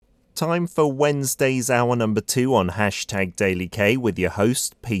time for Wednesday's hour number 2 on hashtag Daily K with your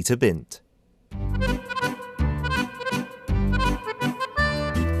host, Peter Bint.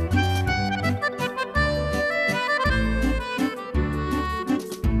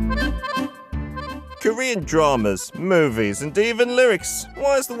 Korean dramas, movies, and even lyrics.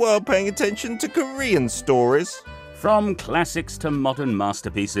 Why is the world paying attention to Korean stories? From classics to modern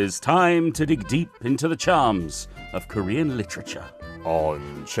masterpieces, time to dig deep into the charms of Korean literature.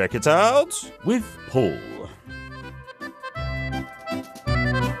 On Check It Out with Paul.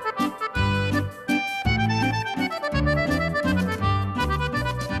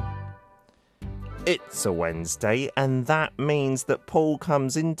 It's a Wednesday, and that means that Paul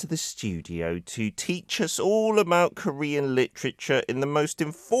comes into the studio to teach us all about Korean literature in the most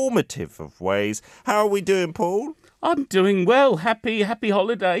informative of ways. How are we doing, Paul? I'm doing well. Happy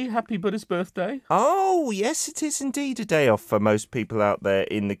holiday. Happy Buddha's birthday. Oh, yes, it is indeed a day off for most people out there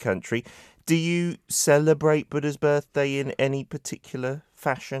in the country. Do you celebrate Buddha's birthday in any particular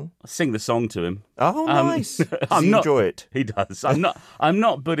fashion? I sing the song to him. Oh, nice. Does he enjoy it? He does. I'm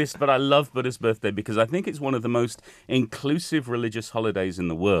not Buddhist, but I love Buddha's birthday because I think it's one of the most inclusive religious holidays in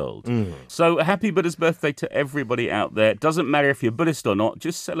the world. So happy Buddha's birthday to everybody out there. It doesn't matter if you're Buddhist or not,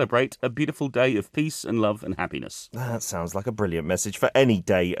 just celebrate a beautiful day of peace and love and happiness. That sounds like a brilliant message for any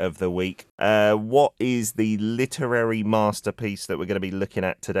day of the week. What is the literary masterpiece that we're going to be looking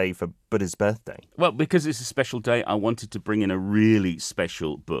at today for Buddha's birthday? Well, because it's a special day, I wanted to bring in a really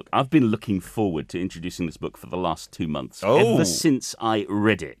special book. I've been looking forward to introducing this book for the last 2 months, ever since I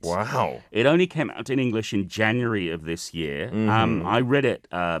read it. Wow. It only came out in English in January of this year. I read it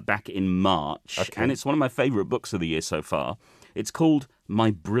back in March, and it's one of my favorite books of the year so far. It's called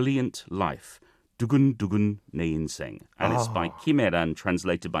My Brilliant Life, 두근두근 내 인생, and it's by Kim Eran,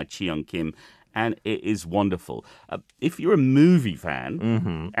 translated by Cheon Kim. And it is wonderful. If you're a movie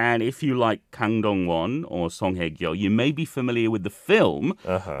fan, and if you like Kang Dong-won or Song Hye-kyo, you may be familiar with the film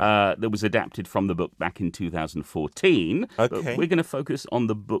that was adapted from the book back in 2014. But we're going to focus on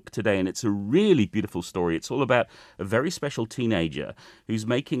the book today, and it's a really beautiful story. It's all about a very special teenager who's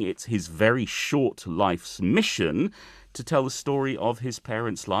making it his very short life's mission to tell the story of his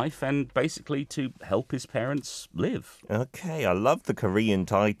parents' life and basically to help his parents live. Okay, I love the Korean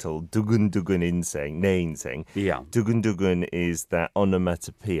title, 두근두근 인생, 내 인생. Yeah. 두근두근 is that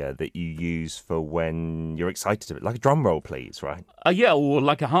onomatopoeia that you use for when you're excited, like a drum roll, please, right? Yeah, or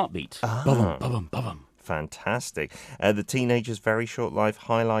like a heartbeat. Ba-bum, ba-bum, ba-bum. Fantastic. The teenager's very short life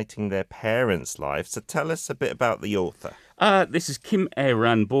highlighting their parents' life. So tell us a bit about the author. This is Kim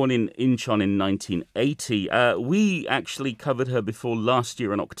Eran, born in Incheon in 1980. We actually covered her before last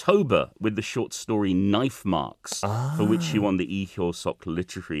year in October with the short story Knife Marks, for which she won the Lee Hyo-sok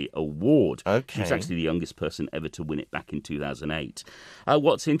Literary Award. Okay. She was actually the youngest person ever to win it back in 2008.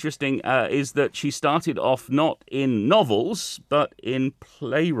 What's interesting is that she started off not in novels, but in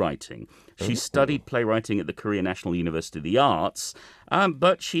playwriting. She studied playwriting at the Korea National University of the Arts,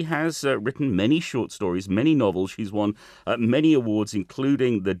 but she has written many short stories, many novels. She's won many awards,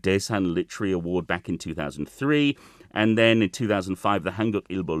 including the Daesan Literary Award back in 2003. And then in 2005, the Hanguk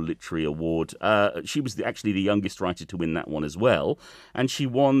Ilbo Literary Award. She was actually the youngest writer to win that one as well. And she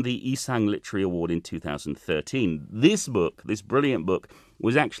won the Isang Literary Award in 2013. This book, this brilliant book,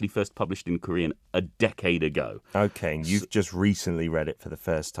 was actually first published in Korean a decade ago. Okay, and you've just recently read it for the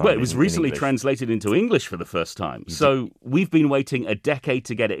first time. Well, it was recently translated into English for the first time. So we've been waiting a decade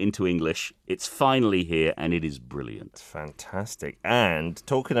to get it into English. It's finally here, and it is brilliant. Fantastic. And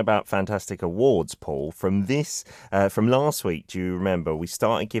talking about fantastic awards, Paul, from last week, do you remember, we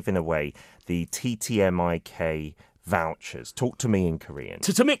started giving away the TTMIK vouchers. Talk to me in Korean.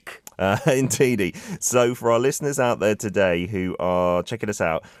 Tutamik! Indeedy. So for our listeners out there today who are checking us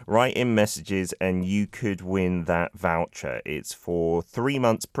out, write in messages and you could win that voucher. It's for 3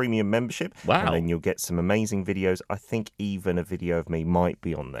 months premium membership. Wow. And then you'll get some amazing videos. I think even a video of me might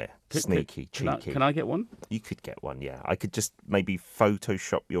be on there. Sneaky, cheeky. Can I get one? You could get one, yeah. I could just maybe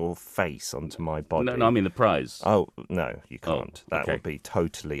Photoshop your face onto my body. No, I mean the prize. Oh, no, you can't. That okay. would be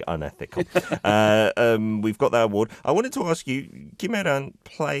totally unethical. We've got that award. I wanted to ask you, Kim Eran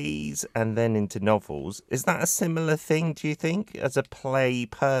plays and then into novels. Is that a similar thing, do you think, as a play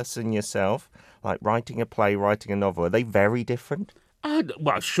person yourself? Like writing a play, writing a novel, are they very different?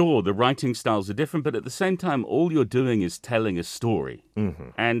 Well, sure, the writing styles are different, but at the same time, all you're doing is telling a story.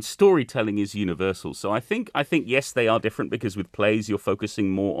 And storytelling is universal. So I think yes, they are different because with plays you're focusing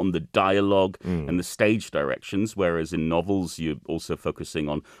more on the dialogue and the stage directions, whereas in novels you're also focusing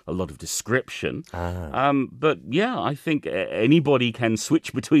on a lot of description. But yeah, I think anybody can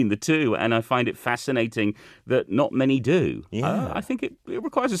switch between the two, and I find it fascinating that not many do. Yeah. I think it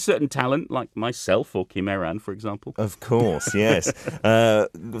requires a certain talent, like myself or Kim Eran, for example. Of course, yes.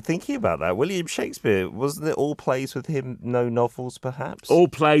 Thinking about that, William Shakespeare, wasn't it all plays with him, no novels, perhaps? All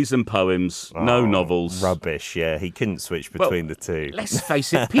plays and poems, no novels. Rubbish, yeah. He couldn't switch between the two. Let's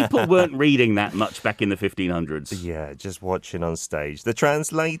face it, people weren't reading that much back in the 1500s. Yeah, just watching on stage. The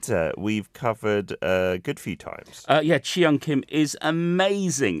translator, we've covered a good few times. Yeah, Chiyoung Kim is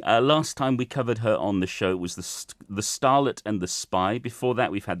amazing. Last time we covered her on the show, it was the Starlet and the Spy. Before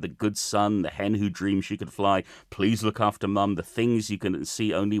that, we've had The Good Son, The Hen Who Dreamed She Could Fly, Please Look After Mum, The Things You Can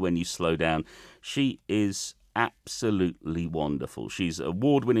See Only When You Slow Down. She is absolutely wonderful. She's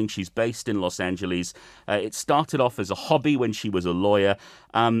award-winning. She's based in Los Angeles. It started off as a hobby when she was a lawyer,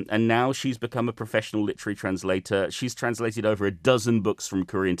 and now she's become a professional literary translator. She's translated over a dozen books from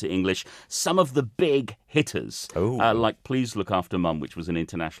Korean to English. Some of the big hitters, like Please Look After Mum, which was an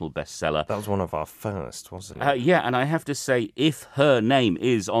international bestseller. That was one of our first, wasn't it? Yeah, and I have to say, if her name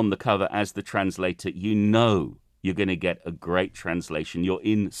is on the cover as the translator, you know you're going to get a great translation. You're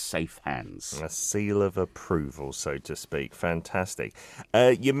in safe hands. A seal of approval, so to speak. Fantastic.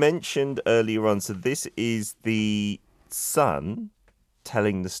 You mentioned earlier on, so this is the son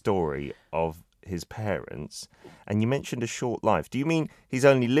telling the story of his parents, and you mentioned a short life. Do you mean he's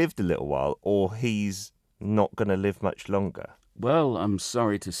only lived a little while, or he's not going to live much longer? Well, I'm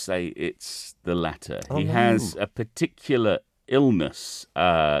sorry to say it's the latter. He has a particular illness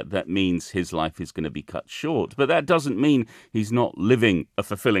that means his life is going to be cut short. But that doesn't mean he's not living a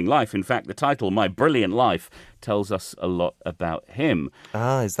fulfilling life. In fact, the title, My Brilliant Life, tells us a lot about him.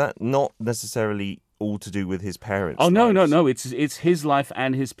 Is that not necessarily all to do with his parents? Oh, no. It's his life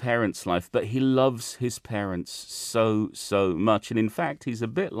and his parents' life. But he loves his parents so much. And in fact, he's a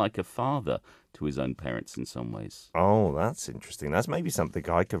bit like a father to his own parents in some ways. Oh, that's interesting. That's maybe something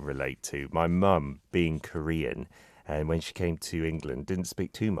I could relate to. My mum, being Korean, and when she came to England, didn't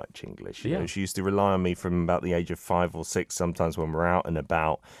speak too much English. You know, she used to rely on me from about the age of 5 or 6, sometimes when we're out and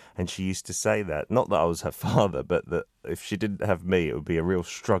about. And she used to say that, not that I was her father, but that if she didn't have me, it would be a real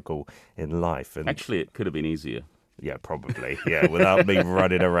struggle in life. And actually, it could have been easier. Yeah, probably. Yeah, without me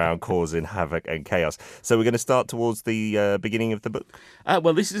running around causing havoc and chaos. So we're going to start towards the beginning of the book?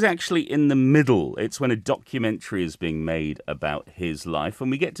 Well, this is actually in the middle. It's when a documentary is being made about his life,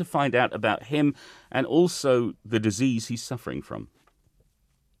 and we get to find out about him and also the disease he's suffering from.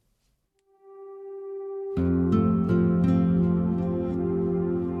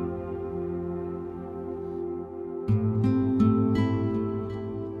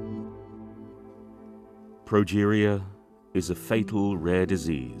 Progeria is a fatal rare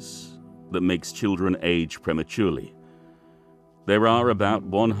disease that makes children age prematurely. There are about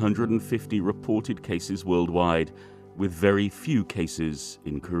 150 reported cases worldwide, with very few cases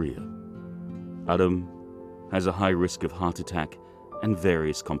in Korea. Adam has a high risk of heart attack and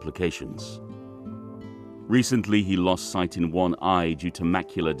various complications. Recently, he lost sight in one eye due to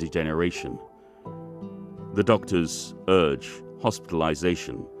macular degeneration. The doctors urge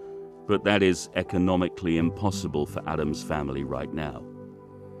hospitalization, but that is economically impossible for Adam's family right now.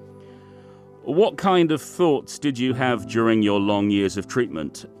 What kind of thoughts did you have during your long years of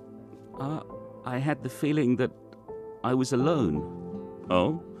treatment? I had the feeling that I was alone.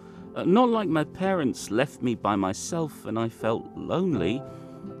 Oh? Not like my parents left me by myself and I felt lonely.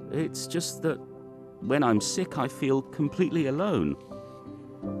 It's just that when I'm sick, I feel completely alone.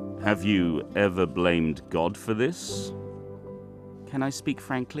 Have you ever blamed God for this? Can I speak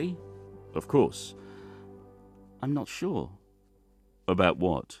frankly? Of course. I'm not sure. About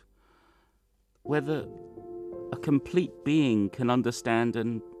what? Whether a complete being can understand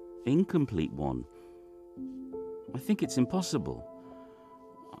an incomplete one. I think it's impossible.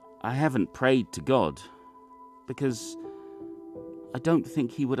 I haven't prayed to God because I don't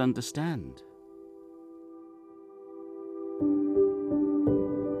think he would understand.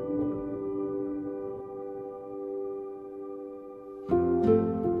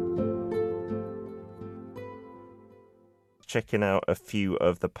 Checking out a few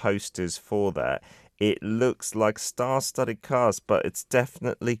of the posters for that. It looks like star-studded cast, but it's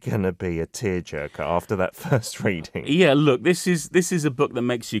definitely going to be a tearjerker after that first reading. Yeah, look, this is a book that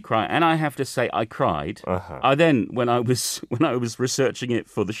makes you cry, and I have to say, I cried. I then, when I was researching it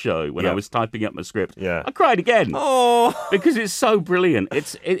for the show, when I was typing up my script, I cried again. Oh, Because it's so brilliant.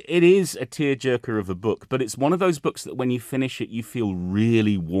 It is a tearjerker of a book, but it's one of those books that when you finish it, you feel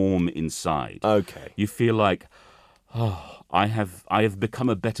really warm inside. okay. You feel like, oh, I have become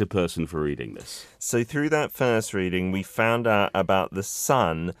a better person for reading this. So through that first reading, we found out about the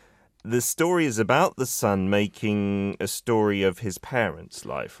son. The story is about the son making a story of his parents'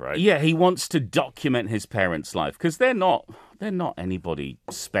 life, right? Yeah, he wants to document his parents' life because they're not anybody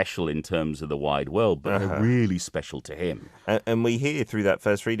special in terms of the wide world, but they're really special to him. And we hear through that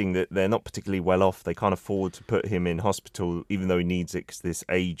first reading that they're not particularly well off. They can't afford to put him in hospital, even though he needs it 'cause this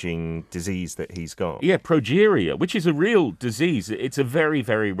aging disease that he's got. Yeah, progeria, which is a real disease. It's a very,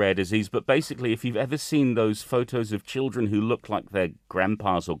 very rare disease. But basically, if you've ever seen those photos of children who look like their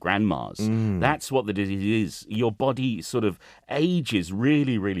grandpas or grandmas, that's what the disease is. Your body sort of ages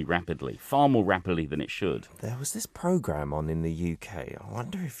really, really rapidly, far more rapidly than it should. There was this program on in the UK. I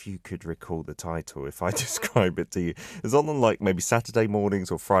wonder if you could recall the title if I describe it to you. It was on like maybe Saturday mornings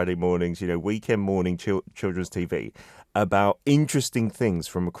or Friday mornings, weekend morning children's TV about interesting things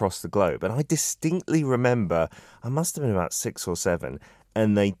from across the globe. And I distinctly remember, I must have been about 6 or 7,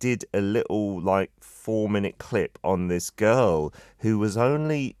 and they did a little like 4-minute clip on this girl who was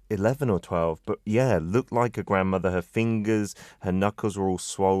only 11 or 12, but looked like a grandmother. Her fingers, her knuckles were all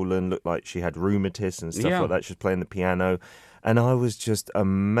swollen, looked like she had rheumatiz and stuff like that. She was playing the piano. And I was just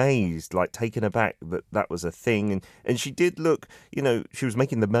amazed, like taken aback that that was a thing. And she did look, she was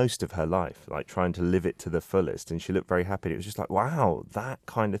making the most of her life, like trying to live it to the fullest. And she looked very happy. It was just like, wow, that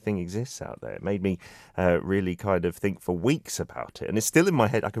kind of thing exists out there. It made me really kind of think for weeks about it. And it's still in my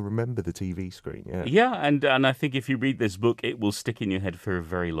head. I can remember the TV screen. Yeah. Yeah, and I think if you read this book, it will stick in your head for a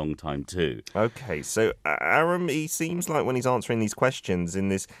very long time too. Okay, so Aram, he seems like when he's answering these questions in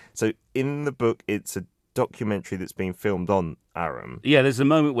this, so in the book, it's a documentary that's being filmed on Aram. Yeah, there's a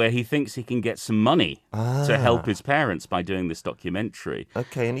moment where he thinks he can get some money to help his parents by doing this documentary.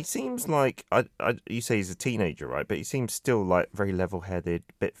 Okay, and he seems like, you say he's a teenager, right? But he seems still like very level-headed,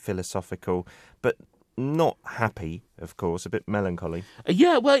 a bit philosophical, but not happy, of course, a bit melancholy.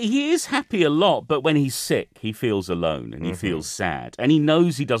 Yeah, well, he is happy a lot, but when he's sick, he feels alone and he feels sad. And he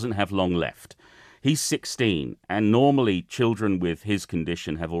knows he doesn't have long left. He's 16, and normally children with his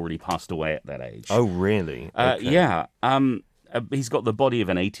condition have already passed away at that age. Oh, really? Okay. Yeah. He's got the body of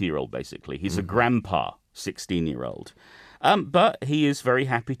an 80-year-old, basically. He's a grandpa, 16-year-old. But he is very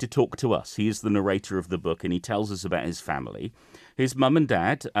happy to talk to us. He is the narrator of the book, and he tells us about his family. His mum and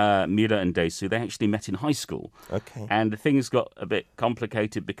dad, Mira and Desu, they actually met in high school. Okay. And things got a bit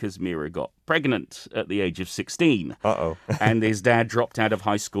complicated because Mira got pregnant at the age of 16. Uh-oh. And his dad dropped out of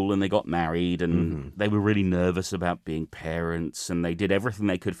high school and they got married, and they were really nervous about being parents, and they did everything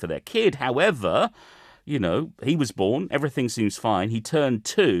they could for their kid. However, he was born, everything seems fine. He turned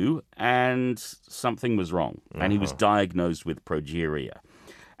 2 and something was wrong. And he was diagnosed with progeria.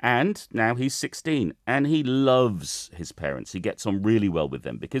 And now he's 16 and he loves his parents. He gets on really well with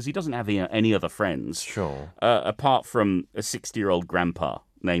them because he doesn't have any other friends. Sure. Apart from a 60-year-old grandpa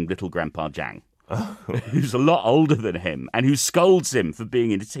named Little Grandpa Jang. Who's a lot older than him and who scolds him for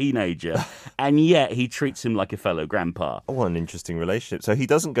being a teenager, and yet he treats him like a fellow grandpa. Oh, what an interesting relationship. So he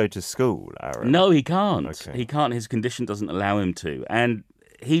doesn't go to school, Aaron? No, he can't. Okay. He can't. His condition doesn't allow him to. And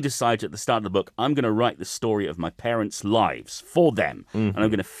he decides at the start of the book, I'm going to write the story of my parents' lives for them. And I'm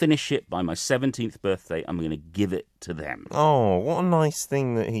going to finish it by my 17th birthday. I'm going to give it to them. Oh, what a nice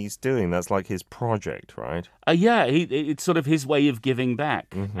thing that he's doing. That's like his project, right? Yeah, it's sort of his way of giving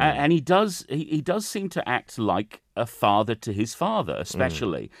back. And he does seem to act like a father to his father,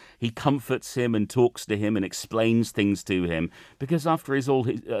 especially. He comforts him and talks to him and explains things to him because after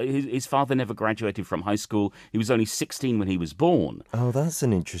his father never graduated from high school. He was only 16 when he was born. Oh, that's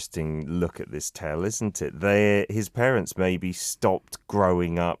an interesting look at this tale, isn't it? His parents maybe stopped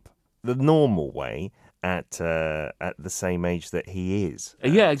growing up the normal way at the same age that he is.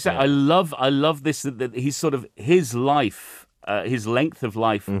 Yeah, exactly. I love this that he's sort of his life. His length of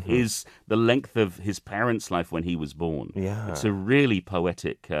life is the length of his parents' life when he was born. Yeah. It's a really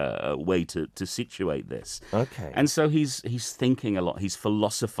poetic way to situate this. Okay. And so he's thinking a lot. He's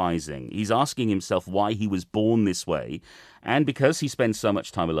philosophizing. He's asking himself why he was born this way. And because he spends so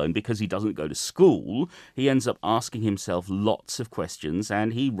much time alone, because he doesn't go to school, he ends up asking himself lots of questions,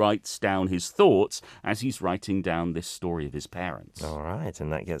 and he writes down his thoughts as he's writing down this story of his parents. All right,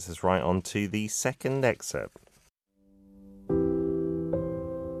 and that gets us right on to the second excerpt.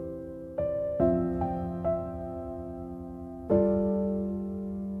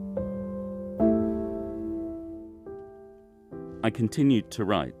 I continued to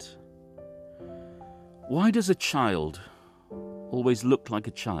write. Why does a child always look like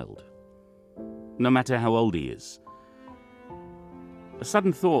a child, no matter how old he is? A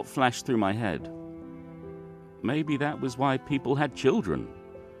sudden thought flashed through my head. Maybe that was why people had children,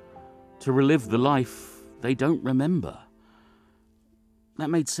 to relive the life they don't remember. That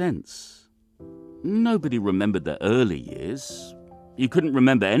made sense. Nobody remembered their early years. You couldn't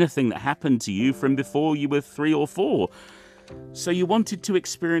remember anything that happened to you from before you were 3 or 4. So you wanted to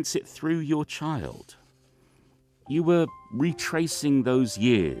experience it through your child. You were retracing those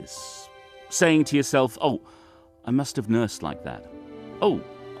years, saying to yourself, oh, I must have nursed like that. Oh,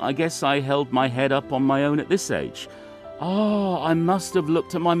 I guess I held my head up on my own at this age. Oh, I must have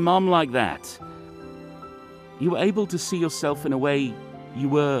looked at my mum like that. You were able to see yourself in a way you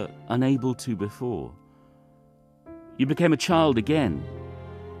were unable to before. You became a child again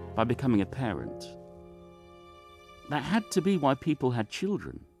by becoming a parent. That had to be why people had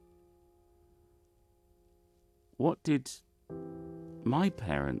children. What did my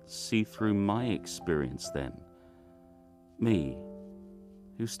parents see through my experience then? Me,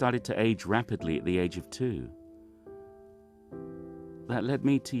 who started to age rapidly at the age of 2. That led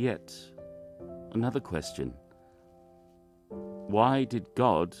me to yet another question. Why did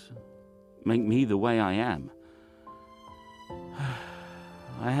God make me the way I am?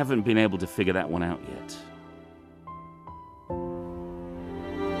 I haven't been able to figure that one out yet.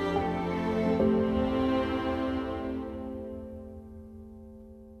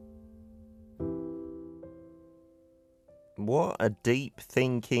 What a deep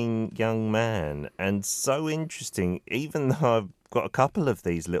thinking young man, and so interesting. Even though I've got a couple of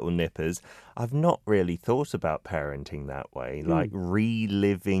these little nippers, I've not really thought about parenting that way, like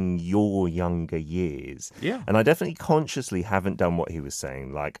reliving your younger years. Yeah. And I definitely consciously haven't done what he was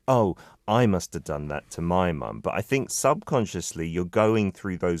saying, like, oh, I must have done that to my mum. But I think subconsciously you're going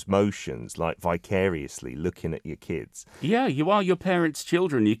through those motions, like vicariously looking at your kids. Yeah, you are your parents'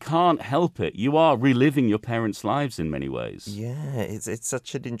 children. You can't help it. You are reliving your parents' lives in many ways. Yeah, it's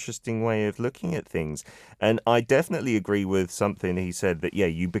such an interesting way of looking at things. And I definitely agree with something he said that, yeah,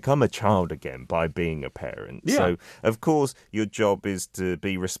 you become a child again by being a parent. Yeah. So, of course, your job is to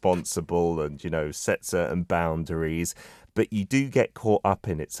be responsible and, set certain boundaries. But you do get caught up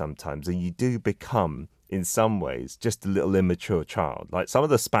in it sometimes, and you do become, in some ways, just a little immature child. Like some of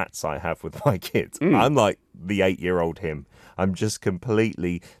the spats I have with my kids, I'm like the 8-year-old him. I'm just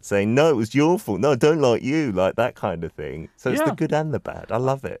completely saying, no, it was your fault. No, I don't like you, like that kind of thing. So it's the good and the bad. I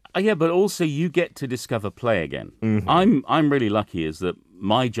love it. Yeah, but also you get to discover play again. Mm-hmm. I'm really lucky is that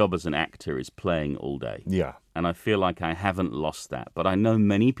my job as an actor is playing all day. Yeah. And I feel like I haven't lost that. But I know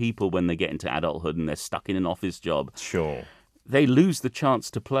many people when they get into adulthood and they're stuck in an office job, Sure. they lose the chance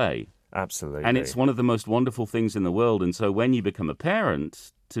to play. Absolutely. And it's one of the most wonderful things in the world. And so when you become a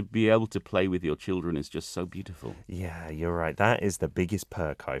parent, to be able to play with your children is just so beautiful. Yeah, you're right. That is the biggest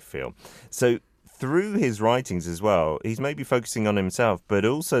perk, I feel. So through his writings as well, he's maybe focusing on himself, but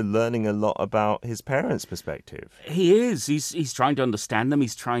also learning a lot about his parents' perspective. He is. He's trying to understand them.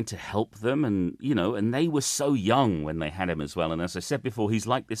 He's trying to help them. And, and they were so young when they had him as well. And as I said before, he's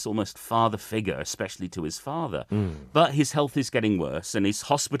like this almost father figure, especially to his father. But his health is getting worse and his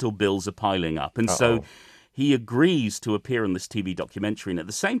hospital bills are piling up. And so he agrees to appear on this TV documentary. And at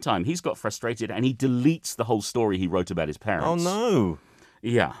the same time, he's got frustrated and he deletes the whole story he wrote about his parents. Oh, no.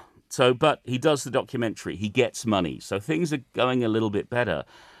 Yeah. So, but he does the documentary. He gets money. So things are going a little bit better.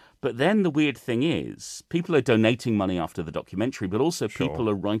 But then the weird thing is, people are donating money after the documentary, but also people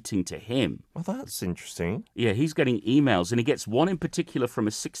are writing to him. Well, that's interesting. Yeah, he's getting emails, and he gets one in particular from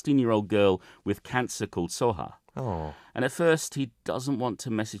a 16-year-old girl with cancer called Soha. Oh. And at first, he doesn't want to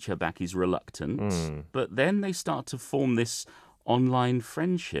message her back. He's reluctant. But then they start to form this online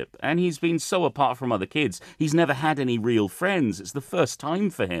friendship. And he's been so apart from other kids. He's never had any real friends. It's the first time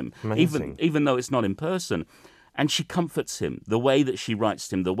for him, even though it's not in person. And she comforts him, the way that she writes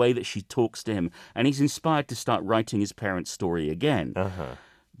to him, the way that she talks to him. And he's inspired to start writing his parents' story again.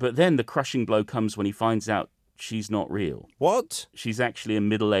 But then the crushing blow comes when he finds out she's not real. What? She's actually a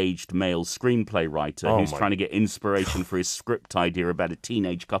middle-aged male screenplay writer who's trying to get inspiration for his script idea about a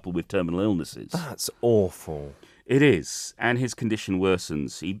teenage couple with terminal illnesses. That's awful. It is, and his condition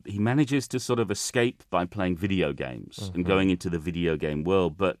worsens. He manages to sort of escape by playing video games and going into the video game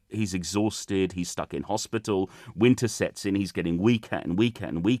world, but he's exhausted, he's stuck in hospital, winter sets in, he's getting weaker and weaker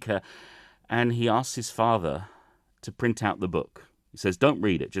and weaker, and he asks his father to print out the book. He says, don't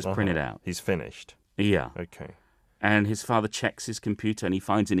read it, just print it out. He's finished. Yeah. Okay. And his father checks his computer and he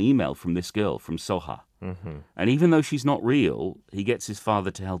finds an email from this girl, from Soha. And even though she's not real, he gets his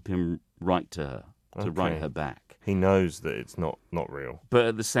father to help him write to her, to write her back. He knows that it's not real. But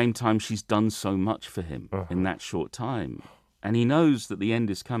at the same time, she's done so much for him in that short time. And he knows that the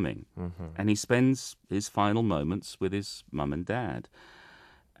end is coming. And he spends his final moments with his mum and dad.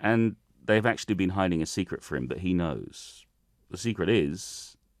 And they've actually been hiding a secret for him, but he knows. The secret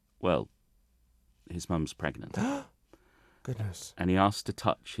is, well, his mum's pregnant. Goodness. And he asks to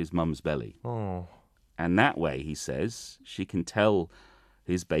touch his mum's belly. Oh. And that way, he says, she can tell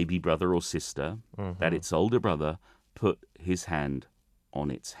his baby brother or sister that its older brother put his hand on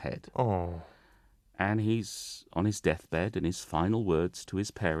its head. Oh. And he's on his deathbed, and his final words to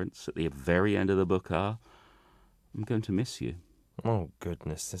his parents at the very end of the book are, I'm going to miss you. Oh,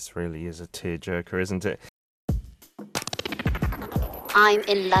 goodness. This really is a tearjerker, isn't it? I'm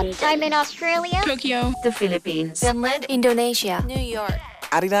in London. I'm in Australia. Tokyo. The Philippines. Finland. Indonesia. New York.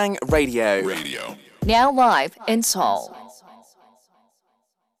 Arirang Radio. Now live in Seoul.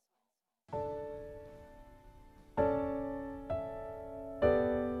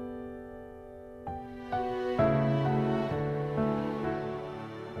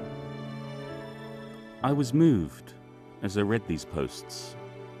 I was moved as I read these posts.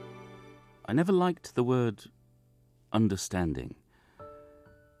 I never liked the word understanding.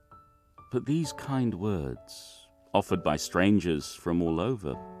 But these kind words, offered by strangers from all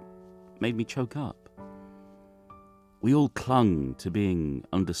over, made me choke up. We all clung to being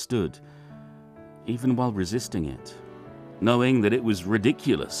understood, even while resisting it, knowing that it was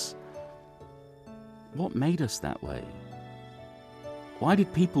ridiculous. What made us that way? Why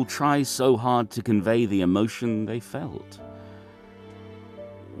did people try so hard to convey the emotion they felt?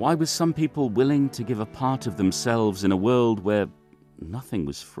 Why were some people willing to give a part of themselves in a world where nothing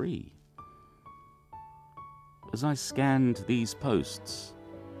was free? As I scanned these posts,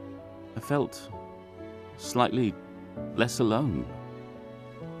 I felt slightly less alone.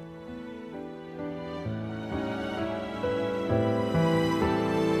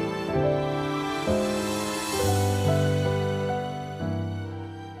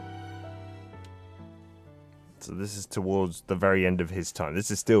 So this is towards the very end of his time.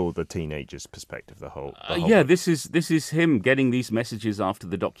 This is still the teenager's perspective, the whole Yeah, book. this is him getting these messages after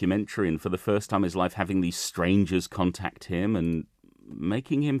the documentary, and for the first time in his life having these strangers contact him and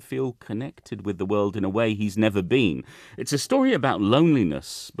making him feel connected with the world in a way he's never been. It's a story about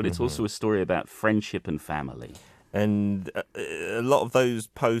loneliness, but it's also a story about friendship and family. And a lot of those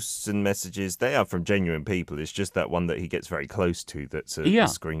posts and messages, they are from genuine people. It's just that one that he gets very close to that's a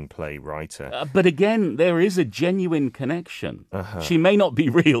screenplay writer. But again, there is a genuine connection. She may not be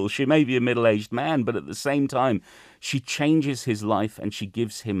real. She may be a middle-aged man, but at the same time, she changes his life and she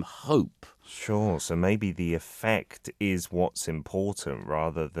gives him hope. Sure, so maybe the effect is what's important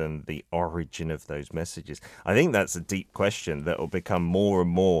rather than the origin of those messages. I think that's a deep question that will become more and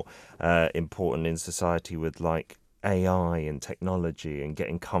more important in society with like AI and technology and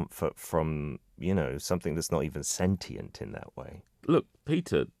getting comfort from, you know, something that's not even sentient in that way. Look,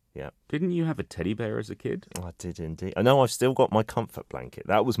 Peter, Yeah. didn't you have a teddy bear as a kid? I did indeed. I know I've still got my comfort blanket.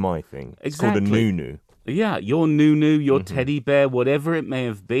 That was my thing. It's called a Exactly. nunu. Yeah, your nunu, your teddy bear, whatever it may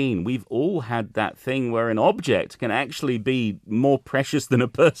have been, we've all had that thing where an object can actually be more precious than a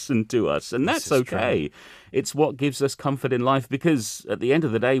person to us, and that's is okay. It's what gives us comfort in life because at the end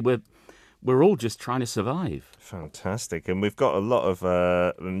of the day, we're all just trying to survive. Fantastic. And we've got a lot of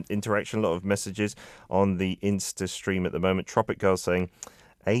interaction, a lot of messages on the Insta stream at the moment. Tropic Girl saying,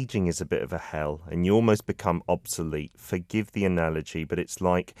 aging is a bit of a hell and you almost become obsolete. Forgive the analogy, but it's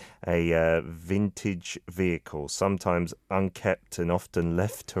like a vintage vehicle, sometimes unkept and often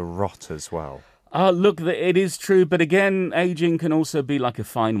left to rot as well. Look, it is true, but again, aging can also be like a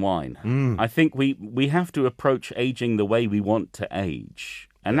fine wine. I think we have to approach aging the way we want to age.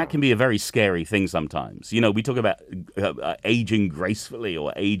 And that can be a very scary thing sometimes. You know, we talk about aging gracefully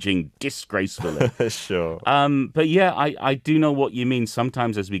or aging disgracefully. Sure. But yeah, I do know what you mean.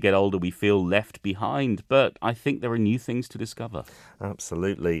 Sometimes as we get older, we feel left behind. But I think there are new things to discover.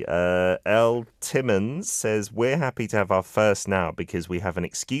 Absolutely. L. Timmons says, we're happy to have our first now because we have an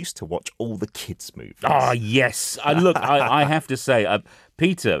excuse to watch all the kids' movies. Ah, yes. Look, I have to say,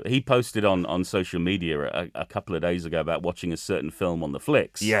 Peter, he posted on social media a couple of days ago about watching a certain film on the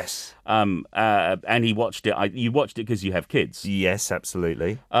flicks. Yes. And he watched it. You watched it because you have kids. Yes,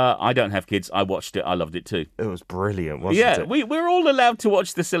 absolutely. I don't have kids. I watched it. I loved it too. It was brilliant, wasn't it? Yeah, we're all allowed to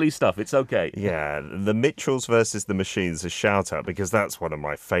watch the silly stuff. It's okay. Yeah, The Mitchells versus the Machines, a shout out because that's one of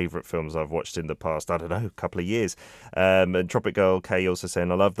my favourite films I've watched in the past, I don't know, a couple of years. And Tropic Girl K also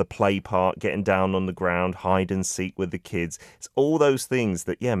saying, I love the play part, getting down on the ground, hide and seek with the kids. It's all those things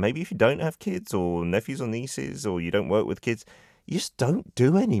that, yeah, maybe if you don't have kids or nephews or nieces or you don't work with kids, you just don't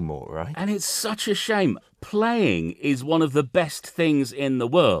do anymore, right? And it's such a shame. Playing is one of the best things in the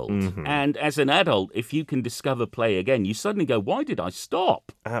world. And as an adult, if you can discover play again, you suddenly go, why did I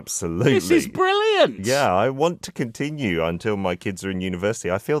stop? Absolutely. This is brilliant. Yeah, I want to continue until my kids are in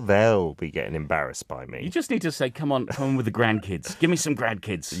university. I feel they'll be getting embarrassed by me. You just need to say, come on with the grandkids. Give me some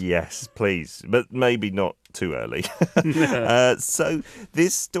grandkids. Yes, please. But maybe not too early. So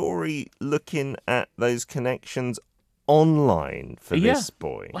this story looking at those connections online for this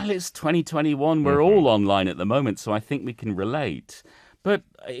boy. Well, it's 2021. We're all online at the moment, so I think we can relate. But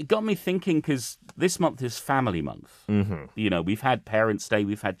it got me thinking because this month is Family Month. You know, we've had Parents' Day,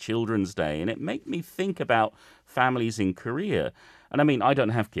 we've had Children's Day, and it made me think about families in Korea. And I mean, I don't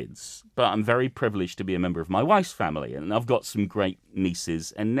have kids, but I'm very privileged to be a member of my wife's family, and I've got some great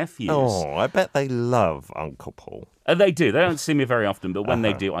nieces and nephews. Oh, I bet they love Uncle Paul. They do. They don't see me very often, but when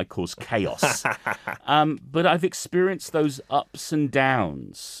they do, I cause chaos. But I've experienced those ups and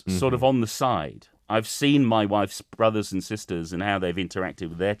downs sort of on the side. I've seen my wife's brothers and sisters and how they've interacted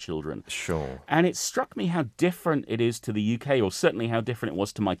with their children. Sure. And it struck me how different it is to the UK, or certainly how different it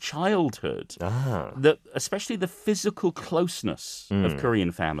was to my childhood. Especially the physical closeness of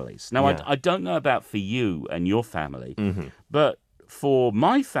Korean families. Now, I don't know about for you and your family, but for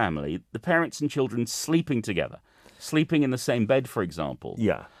my family, the parents and children sleeping together, sleeping in the same bed, for example.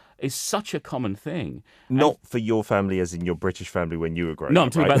 Yeah. Is such a common thing. Not for your family as in your British family when you were growing No, up, I'm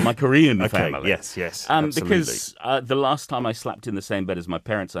talking right? about my Korean Okay, family. yes, absolutely. Because the last time I slept in the same bed as my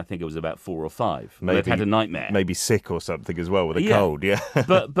parents, I think it was about 4 or 5. They've had a nightmare. Maybe sick or something as well with a cold, yeah.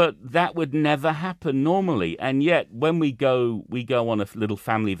 but that would never happen normally. And yet, when we go on a little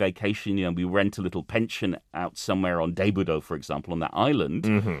family vacation, you know, we rent a little pension out somewhere on Daebudo, for example, on that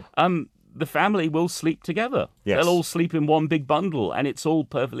island. The family will sleep together. Yes. They'll all sleep in one big bundle, and it's all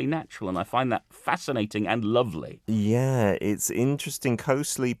perfectly natural. And I find that fascinating and lovely. Yeah, it's interesting.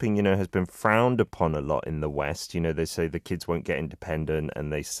 Co-sleeping, you know, has been frowned upon a lot in the West. You know, they say the kids won't get independent,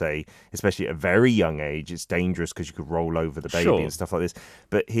 and they say, especially at a very young age, it's dangerous because you could roll over the baby and stuff like this.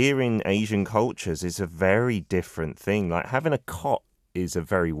 But here in Asian cultures, it's a very different thing. Like having a cot is a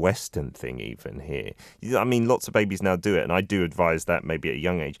very Western thing even here. I mean, lots of babies now do it, and I do advise that maybe at a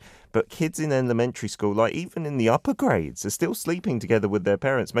young age. But kids in elementary school, like even in the upper grades, are still sleeping together with their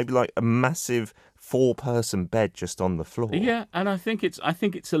parents. Maybe like a massive 4-person bed just on the floor. Yeah, and I think it's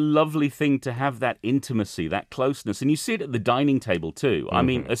a lovely thing to have that intimacy, that closeness, and you see it at the dining table too. I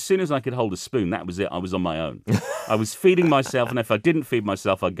mean, as soon as I could hold a spoon, that was it. I was on my own. I was feeding myself, and if I didn't feed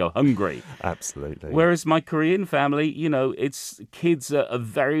myself, I'd go hungry. Absolutely. Whereas my Korean family, you know, it's kids are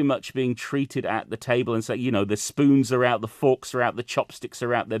very much being treated at the table, and so you know, the spoons are out, the forks are out, the chopsticks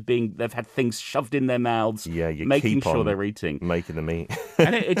are out. They've had things shoved in their mouths. Yeah, you making keep sure on they're eating, making them eat.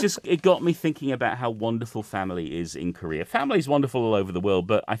 and it got me thinking about how wonderful family is in Korea. Family's wonderful all over the world,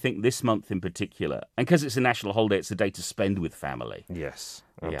 but I think this month in particular, and because it's a national holiday, it's a day to spend with family. Yes,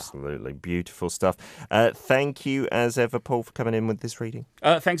 absolutely. Beautiful stuff. Thank you, as ever, Paul, for coming in with this reading.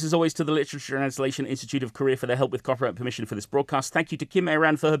 Thanks, as always, to the Literature and Translation Institute of Korea for their help with copyright permission for this broadcast. Thank you to Kim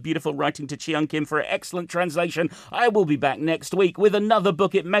Aran for her beautiful writing, to Chiang Kim for her excellent translation. I will be back next week with another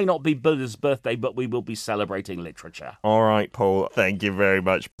book. It may not be Buddha's birthday, but we will be celebrating literature. All right, Paul. Thank you very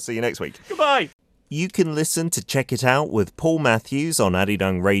much. See you next week. Goodbye. You can listen to Check It Out with Paul Matthews on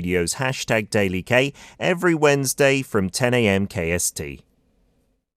Arirang Radio's #DailyK every Wednesday from 10 a.m. KST.